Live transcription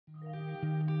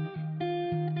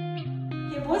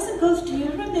Okay, boys and girls, do you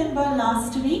remember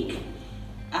last week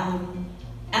and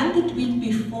the week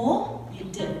before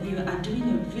we are doing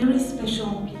a very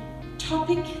special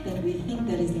topic that we think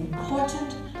that is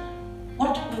important.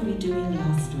 What were we doing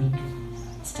last week?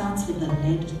 It starts with the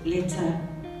letter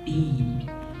B.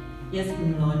 Yes,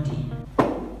 Mlodi. We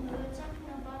were talking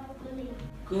about bullying.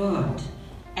 Good.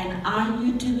 And are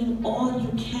you doing all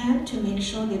you can to make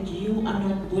sure that you are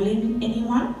not bullying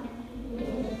anyone?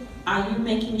 Yes. Are you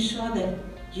making sure that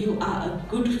you are a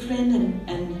good friend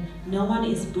and no one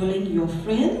is bullying your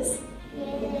friends?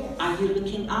 Yes. Are you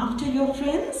looking after your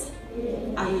friends?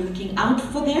 Yes. Are you looking out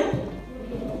for them?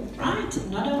 Yes. Right?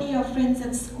 Not only your friends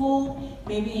at school,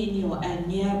 maybe in your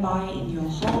nearby, in your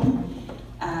home,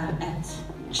 at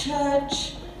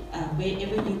church,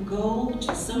 wherever you go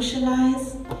to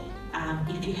socialize.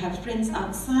 If you have friends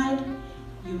outside,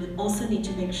 you will also need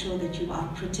to make sure that you are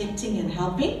protecting and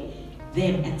helping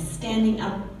them and standing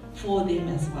up for them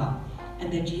as well,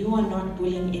 and that you are not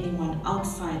bullying anyone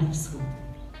outside of school.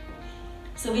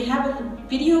 So we have a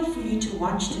video for you to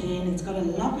watch today, and it's got a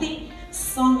lovely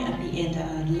song at the end.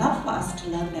 I'd love for us to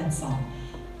learn that song.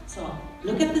 So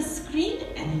look at the screen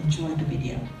and enjoy the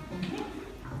video. Okay?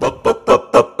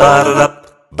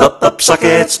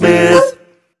 Sockhead Smith.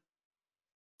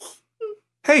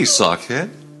 Hey, Sockhead.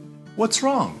 What's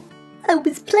wrong? I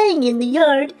was playing in the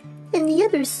yard, and the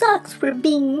other socks were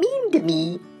being mean to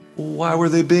me. Why were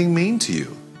they being mean to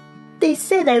you? They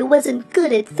said I wasn't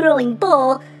good at throwing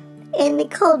ball, and they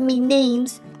called me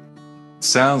names.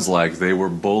 Sounds like they were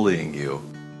bullying you.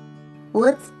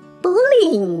 What's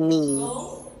bullying me?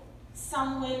 Go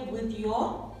somewhere with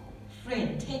your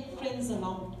friend. Take friends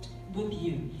along with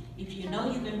you. If you know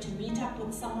you're going to meet up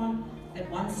with someone that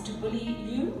wants to bully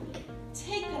you,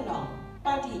 take along,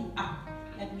 buddy up.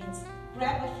 That means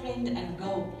grab a friend and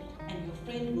go, and your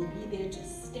friend will be there to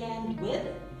stand with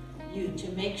you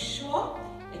to make sure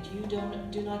that you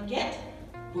do not get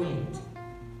bullied.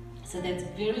 So that's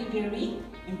very, very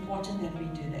important that we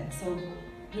do that. So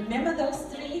remember those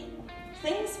three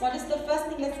things. What is the first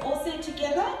thing? Let's all say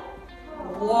together.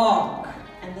 Walk.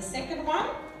 And the second one?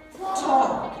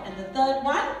 Talk. And the third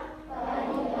one?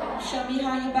 Show me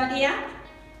how you buddy up.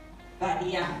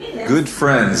 Buddy up. Good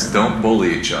friends don't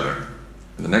bully each other.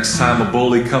 And the next time a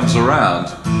bully comes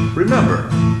around, remember,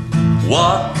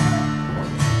 walk,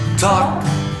 talk,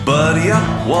 buddy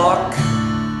up, walk,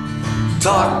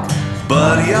 talk,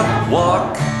 buddy up,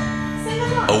 walk,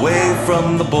 away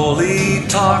from the bully,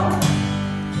 talk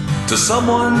to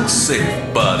someone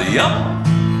safe, buddy up,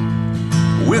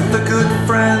 with a good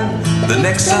friend the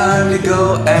next time you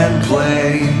go and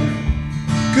play.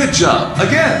 Good job,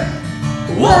 again,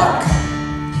 walk,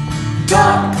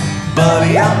 talk,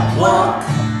 buddy up, walk,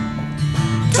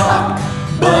 talk,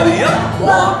 buddy up,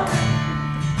 walk,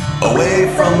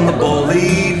 away from the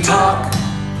bully, talk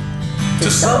to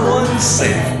someone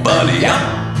safe, buddy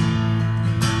up,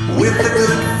 with a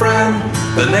good friend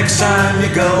the next time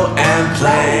you go and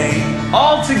play.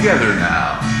 All together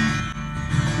now.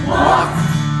 Walk,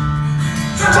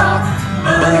 talk,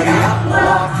 buddy up,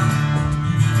 walk,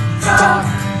 talk,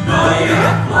 buddy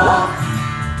up, walk,